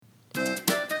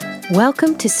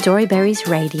Welcome to Storyberries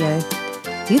Radio.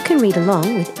 You can read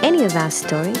along with any of our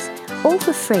stories, all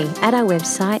for free at our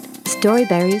website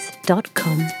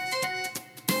storyberries.com.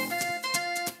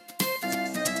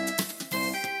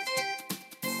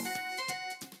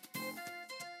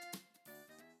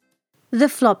 The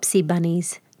Flopsy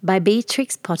Bunnies by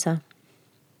Beatrix Potter.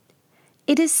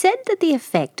 It is said that the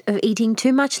effect of eating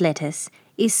too much lettuce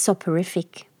is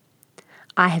soporific.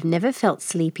 I have never felt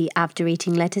sleepy after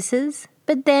eating lettuces,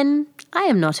 but then I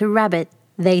am not a rabbit.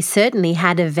 They certainly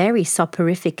had a very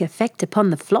soporific effect upon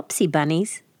the Flopsy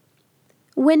Bunnies.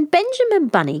 When Benjamin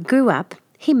Bunny grew up,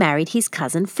 he married his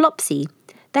cousin Flopsy.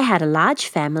 They had a large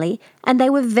family and they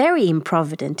were very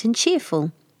improvident and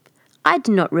cheerful. I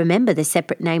do not remember the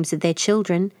separate names of their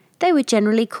children. They were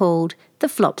generally called the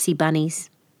Flopsy Bunnies.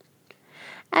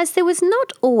 As there was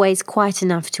not always quite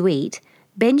enough to eat,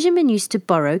 Benjamin used to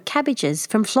borrow cabbages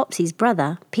from Flopsy's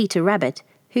brother, Peter Rabbit,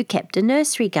 who kept a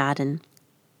nursery garden.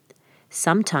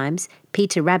 Sometimes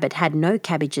Peter Rabbit had no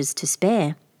cabbages to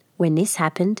spare. When this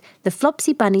happened, the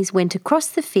Flopsy Bunnies went across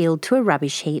the field to a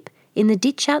rubbish heap in the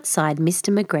ditch outside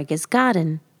Mr. McGregor's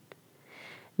garden.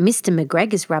 Mr.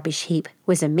 McGregor's rubbish heap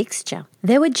was a mixture.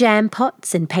 There were jam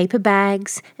pots and paper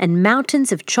bags and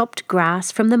mountains of chopped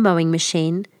grass from the mowing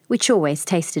machine, which always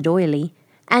tasted oily,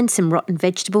 and some rotten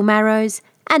vegetable marrows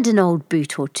and an old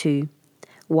boot or two.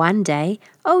 One day,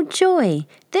 oh joy,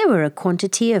 there were a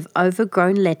quantity of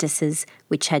overgrown lettuces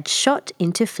which had shot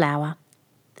into flower.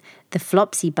 The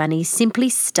Flopsy Bunnies simply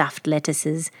stuffed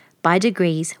lettuces. By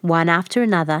degrees, one after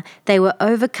another, they were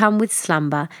overcome with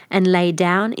slumber and lay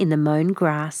down in the mown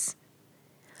grass.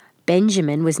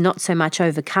 Benjamin was not so much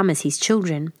overcome as his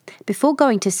children. Before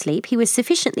going to sleep, he was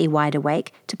sufficiently wide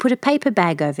awake to put a paper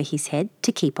bag over his head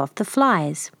to keep off the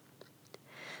flies.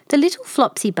 The little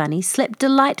Flopsy Bunny slept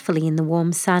delightfully in the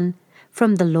warm sun.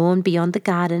 From the lawn beyond the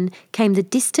garden came the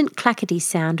distant clackety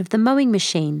sound of the mowing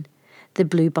machine. The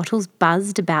blue bottles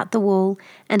buzzed about the wall,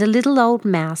 and a little old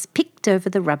mouse picked over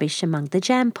the rubbish among the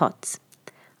jam pots.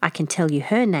 I can tell you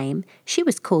her name. She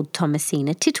was called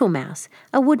Thomasina Tittlemouse,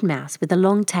 a wood mouse with a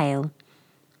long tail.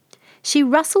 She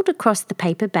rustled across the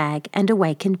paper bag and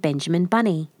awakened Benjamin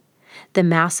Bunny. The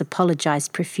mouse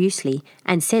apologized profusely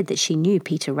and said that she knew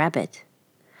Peter Rabbit.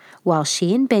 While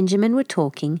she and Benjamin were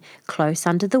talking, close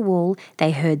under the wall,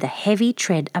 they heard the heavy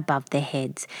tread above their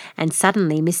heads, and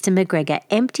suddenly Mr. McGregor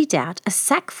emptied out a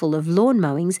sackful of lawn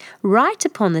mowings right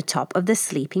upon the top of the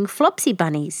sleeping Flopsy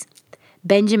Bunnies.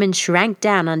 Benjamin shrank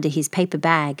down under his paper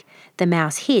bag. The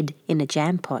mouse hid in a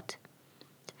jam pot.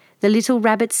 The little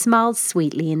rabbits smiled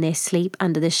sweetly in their sleep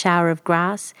under the shower of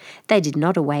grass. They did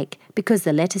not awake because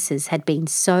the lettuces had been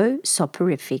so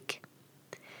soporific.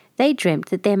 They dreamt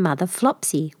that their mother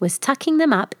Flopsy was tucking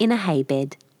them up in a hay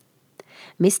bed.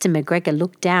 Mr. McGregor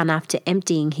looked down after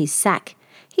emptying his sack.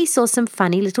 He saw some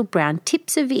funny little brown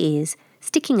tips of ears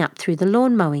sticking up through the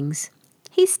lawn mowings.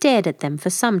 He stared at them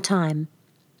for some time.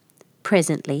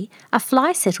 Presently, a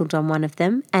fly settled on one of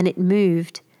them and it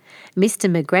moved.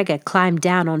 Mr. McGregor climbed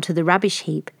down onto the rubbish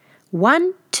heap.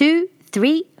 1, 2,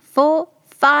 3, 4,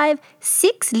 5,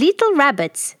 6 little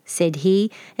rabbits, said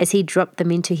he as he dropped them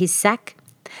into his sack.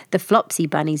 The Flopsy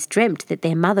Bunnies dreamt that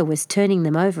their mother was turning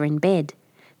them over in bed.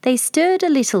 They stirred a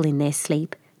little in their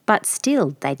sleep, but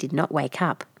still they did not wake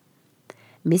up.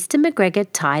 Mr. McGregor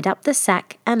tied up the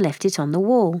sack and left it on the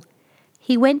wall.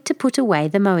 He went to put away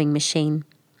the mowing machine.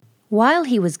 While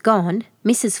he was gone,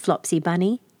 Mrs. Flopsy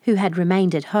Bunny, who had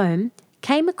remained at home,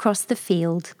 came across the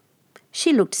field.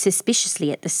 She looked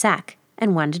suspiciously at the sack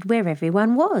and wondered where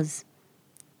everyone was.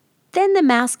 Then the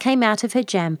mouse came out of her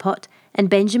jam pot, and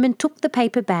Benjamin took the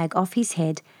paper bag off his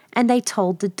head, and they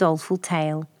told the doleful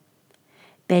tale.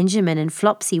 Benjamin and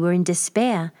Flopsy were in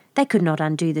despair. They could not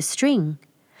undo the string.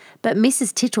 But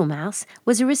Mrs. Tittlemouse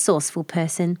was a resourceful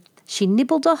person. She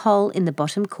nibbled a hole in the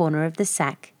bottom corner of the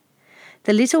sack.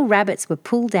 The little rabbits were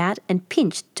pulled out and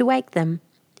pinched to wake them.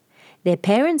 Their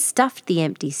parents stuffed the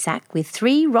empty sack with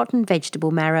 3 rotten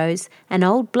vegetable marrows, an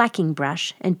old blacking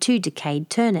brush, and 2 decayed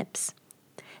turnips.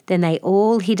 Then they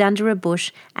all hid under a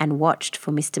bush and watched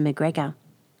for Mr. McGregor.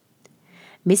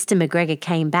 Mr. McGregor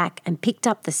came back and picked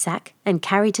up the sack and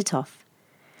carried it off.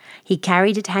 He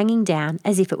carried it hanging down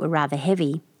as if it were rather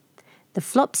heavy. The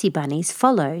Flopsy Bunnies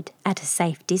followed at a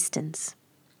safe distance.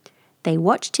 They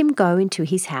watched him go into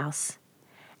his house,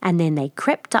 and then they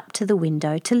crept up to the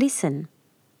window to listen.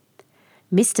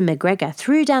 Mr. McGregor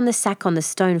threw down the sack on the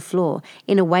stone floor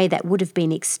in a way that would have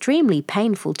been extremely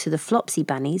painful to the Flopsy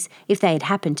Bunnies if they had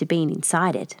happened to be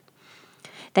inside it.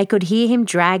 They could hear him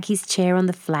drag his chair on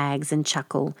the flags and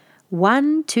chuckle.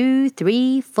 1, 2,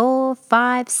 3, 4,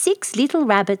 5, 6 little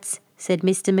rabbits, said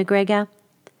Mr. McGregor.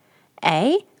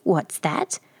 "Eh? "What's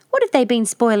that? What have they been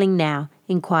spoiling now?"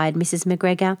 inquired Mrs.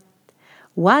 McGregor.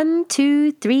 1,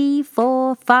 2, 3,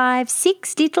 4, 5,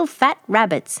 6 little fat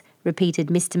rabbits, repeated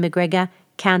Mr. McGregor,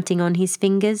 counting on his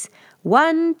fingers.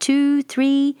 1, 2,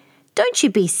 3. Don't you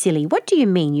be silly. What do you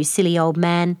mean, you silly old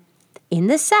man? In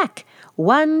the sack.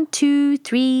 1, 2,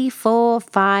 3, 4,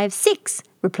 5, 6,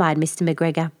 replied Mr.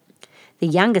 McGregor. The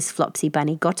youngest Flopsy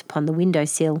Bunny got upon the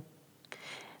window-sill.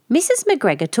 Mrs.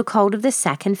 McGregor took hold of the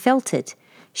sack and felt it.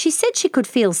 She said she could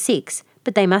feel 6,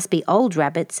 but they must be old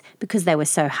rabbits because they were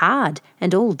so hard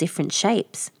and all different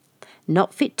shapes.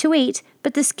 Not fit to eat,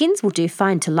 but the skins will do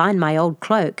fine to line my old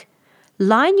cloak.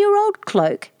 Line your old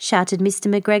cloak, shouted Mr.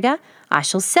 McGregor. I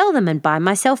shall sell them and buy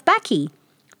myself baccy.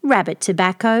 Rabbit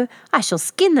tobacco, I shall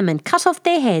skin them and cut off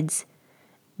their heads.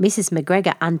 Mrs.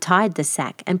 McGregor untied the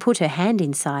sack and put her hand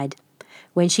inside.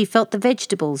 When she felt the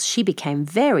vegetables, she became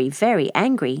very, very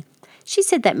angry. She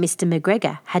said that Mr.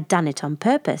 McGregor had done it on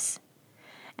purpose.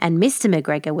 And Mr.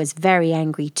 McGregor was very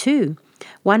angry too.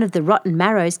 One of the rotten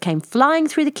marrows came flying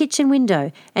through the kitchen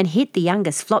window and hit the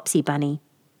youngest Flopsy Bunny.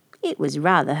 It was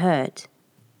rather hurt.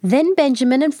 Then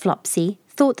Benjamin and Flopsy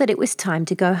thought that it was time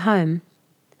to go home.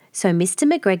 So Mr.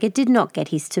 McGregor did not get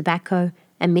his tobacco,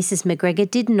 and Mrs. McGregor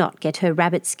did not get her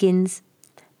rabbit skins.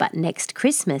 But next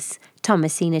Christmas,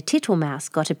 Thomasina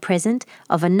Tittlemouse got a present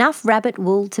of enough rabbit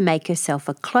wool to make herself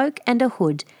a cloak and a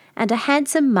hood and a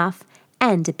handsome muff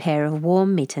and a pair of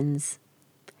warm mittens.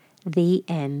 The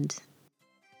end.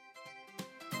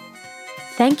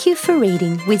 Thank you for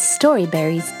reading with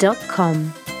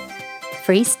Storyberries.com.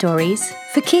 Free stories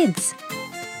for kids.